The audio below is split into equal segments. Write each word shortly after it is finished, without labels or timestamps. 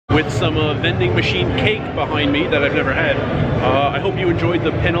with some vending machine cake behind me that I've never had. I hope you enjoyed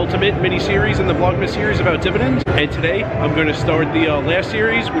the penultimate mini-series in the Vlogmas series about dividends. And today I'm going to start the last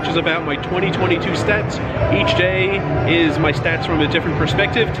series, which is about my 2022 stats. Each day is my stats from a different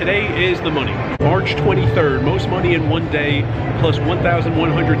perspective. Today is the money. March 23rd, most money in one day, plus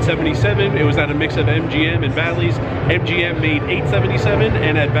 1,177. It was at a mix of MGM and Bally's. MGM made 877,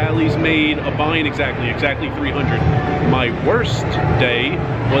 and at Bally's made a buying exactly 300. My worst day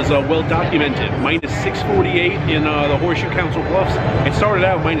was well documented, minus 648 in the Horseshoe Council Bluffs. It started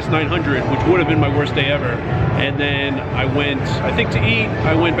out minus 900, which would have been my worst day ever. And then I went, I think, to eat.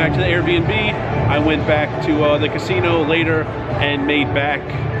 I went back to the Airbnb. I went back to the casino later and made back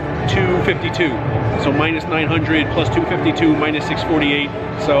 252. So minus 900 plus 252 minus 648.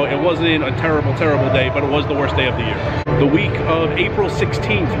 So it wasn't a terrible day, but it was the worst day of the year. The week of April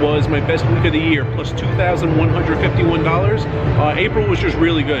 16th was my best week of the year, plus $2,151. April was just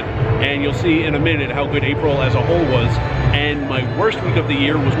really good, and you'll see in a minute how good April as a whole was. And my worst week of the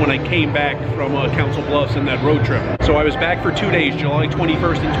year was when I came back from Council Bluffs and that road trip. So I was back for 2 days, July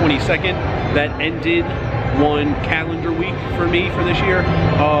 21st and 22nd. That ended one calendar week for me for this year.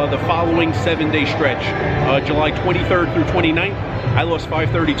 The following 7-day stretch, July 23rd through 29th, I lost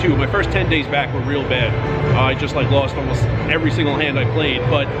 532. My first 10 days back were real bad. I just lost almost every single hand I played.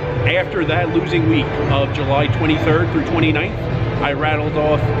 But after that losing week of July 23rd through 29th, I rattled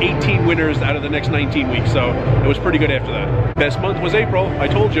off 18 winners out of the next 19 weeks, so it was pretty good after that. Best month was April, I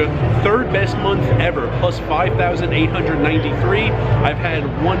told you. Third best month ever, plus 5,893. I've had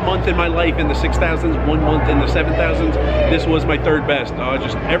 1 month in my life in the 6,000s, 1 month in the 7,000s. This was my third best.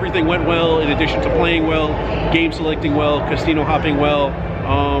 Just everything went well, in addition to playing well, game selecting well, casino hopping well.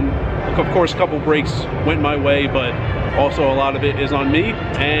 Of course, a couple breaks went my way, but also a lot of it is on me,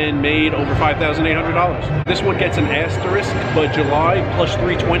 and made over $5,800. This one gets an asterisk, but July plus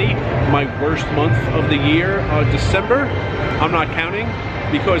 320, my worst month of the year. December, I'm not counting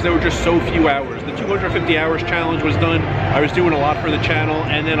because there were just so few hours. The 250 hours challenge was done. I was doing a lot for the channel,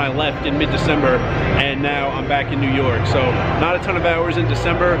 and then I left in mid-December, and now I'm back in New York. So not a ton of hours in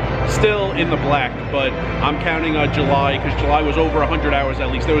December, still in the black, but I'm counting July, because July was over 100 hours at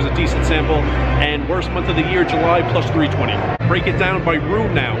least. There was a decent sample. And worst month of the year, July, plus 320. Break it down by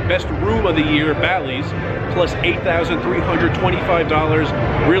room now. Best room of the year, Bally's, plus $8,325.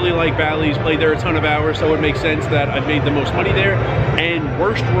 Really like Bally's, played there a ton of hours, so it makes sense that I've made the most money there. And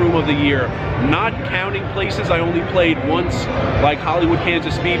worst room of the year, not counting places I only played once, like Hollywood,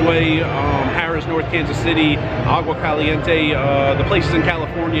 Kansas Speedway, Harrah's, North Kansas City, Agua Caliente, the places in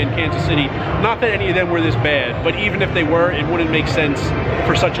California and Kansas City. Not that any of them were this bad, but even if they were, it wouldn't make sense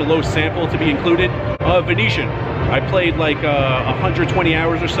for such a low sample to be included. Venetian, I played like 120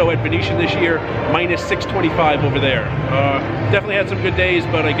 hours or so at Venetian this year, minus 625 over there. Definitely had some good days,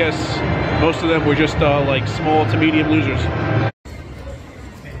 but I guess most of them were just like small to medium losers.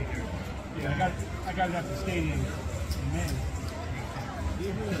 Yeah, I got it at the stadium. Man.